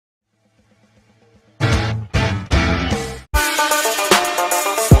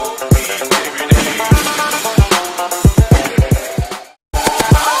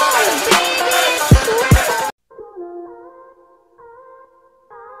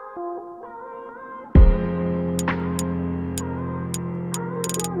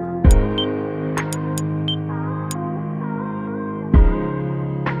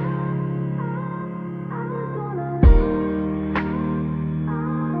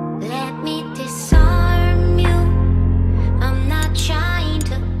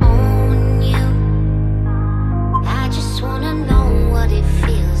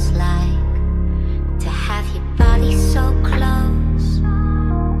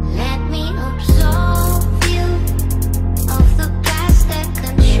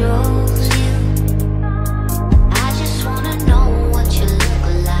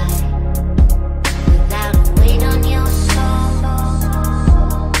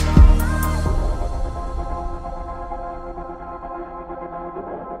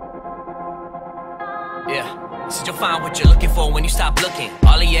Yeah, said you'll find what you're looking for when you stop looking.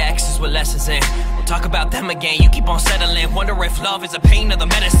 All of your exes with lessons in. We'll talk about them again, you keep on settling. Wonder if love is a pain or the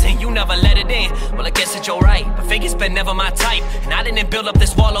medicine. You never let it in, well I guess that you're right. But figure's been never my type, and I didn't build up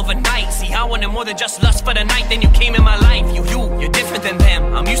this wall overnight. See, I wanted more than just lust for the night. Then you came in my life, you're different than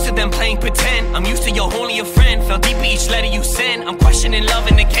them. I'm used to them playing pretend, I'm used to you're only a friend. Fell deep in each letter you send. I'm questioning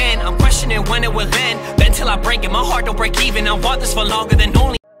loving again, I'm questioning when it will end. Bend till I break it, my heart don't break even. I want this for longer than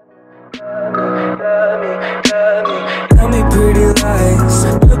only. Tell me pretty lies,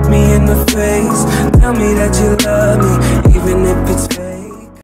 look me in the face. Tell me that you love me, even if it's